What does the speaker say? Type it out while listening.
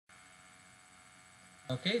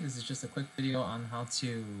Okay, this is just a quick video on how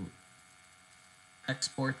to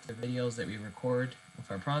export the videos that we record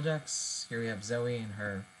with our projects. Here we have Zoe in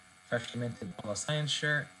her freshly minted Ball of Science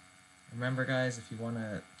shirt. Remember guys, if you want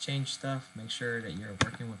to change stuff, make sure that you're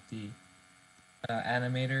working with the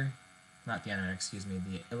animator, not the animator, excuse me,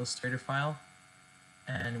 the Illustrator file.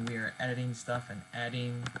 And we are editing stuff and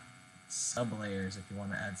adding sublayers if you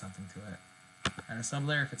want to add something to it. And a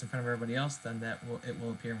sublayer, if it's in front of everybody else, then it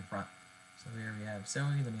will appear in front. So here we have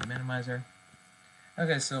Zoe, let me minimize her.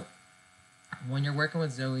 Okay, so when you're working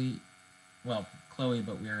with Zoe, well, Chloe,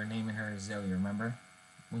 but we are naming her Zoe, remember?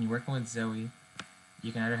 When you're working with Zoe,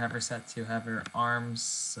 you can either have her set to have her arms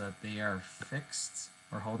so that they are fixed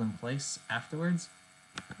or hold in place afterwards,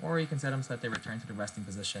 or you can set them so that they return to the resting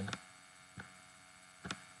position.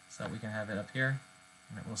 So we can have it up here,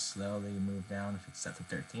 and it will slowly move down if it's set to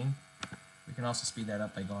 13. We can also speed that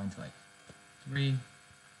up by going to like 3.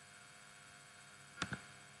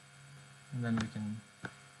 And then we can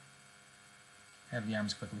have the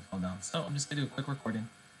arms quickly fall down. So I'm just going to do a quick recording.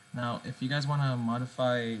 Now, if you guys want to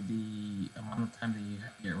modify the amount of time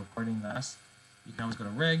that you're recording this, you can always go to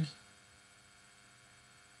Rig,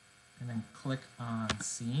 and then click on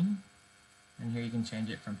Scene. And here you can change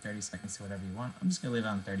it from 30 seconds to whatever you want. I'm just going to leave it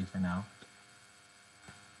on 30 for now.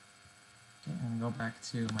 Okay, and go back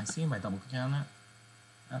to my scene by double clicking on it.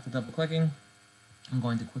 After double clicking, I'm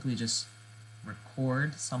going to quickly just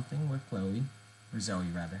record something with Chloe, or Zoe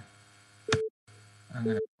rather. I'm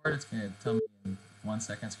going to record, it's going to tell me in 1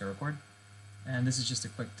 second it's going to record. And this is just a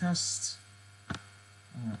quick test.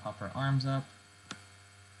 I'm going to pop her arms up.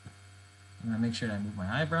 I'm going to make sure that I move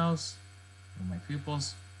my eyebrows, move my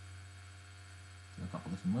pupils, do a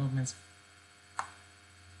couple different movements.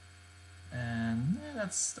 And yeah,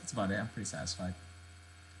 that's about it. I'm pretty satisfied.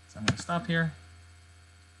 So I'm going to stop here.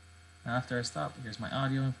 Now after I stop, here's my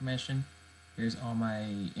audio information. Here's all my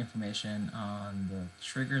information on the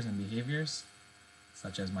triggers and behaviors,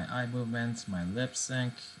 such as my eye movements, my lip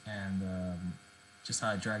sync, and just how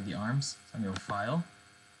I drag the arms. So I'm going to go File,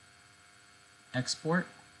 Export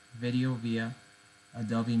Video via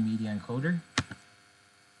Adobe Media Encoder.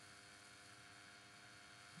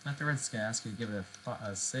 Afterwards, it's going to ask you to give it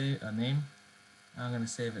a name. I'm going to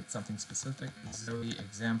save it something specific. Zoe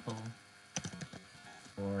example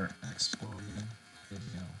for exporting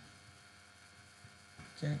video.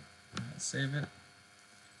 Okay, I'm going to save it.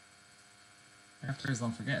 Afterwards,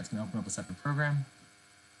 don't forget, it's going to open up a separate program.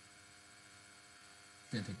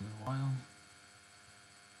 It's going to take a little while.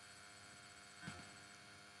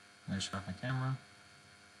 I'm going to shut off my camera.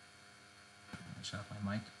 I'm going to shut off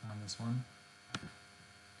my mic on this one.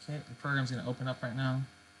 Okay, the program's going to open up right now.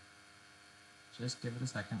 Just give it a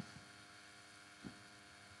second.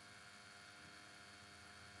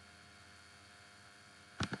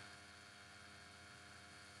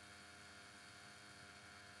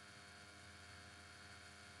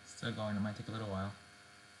 Still going, it might take a little while.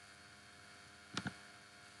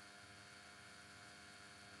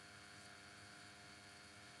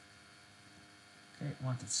 Okay,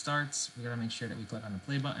 once it starts, we gotta make sure that we click on the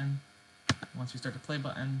play button. Once we start the play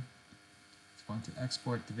button, it's going to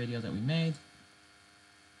export the video that we made.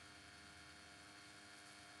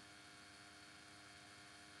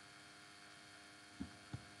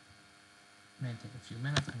 It may take a few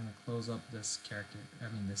minutes. I'm going to close up this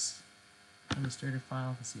this Illustrator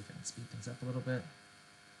file to see if I can speed things up a little bit.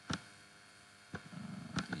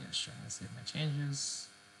 Yeah, sure, I'm going to save my changes.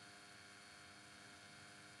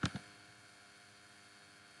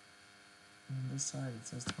 On this side it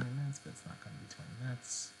says 20 minutes, but it's not going to be 20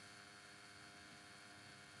 minutes.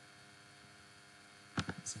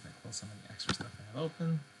 Let's see if I close some of the extra stuff I have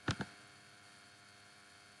open.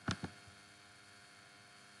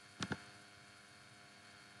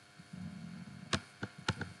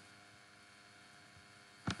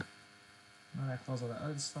 Now that I close all that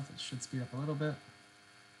other stuff, it should speed up a little bit.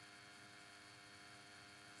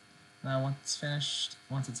 Now once it's finished,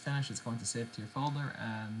 it's going to save to your folder,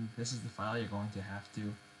 and this is the file you're going to have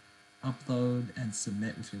to upload and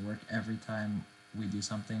submit with your work every time we do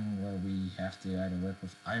something where we have to either work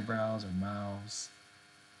with eyebrows or mouths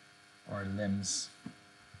or limbs.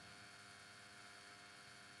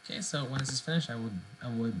 Okay, so when this is finished, I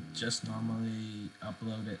would just normally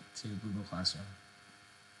upload it to Google Classroom.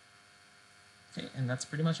 Okay, and that's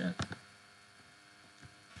pretty much it.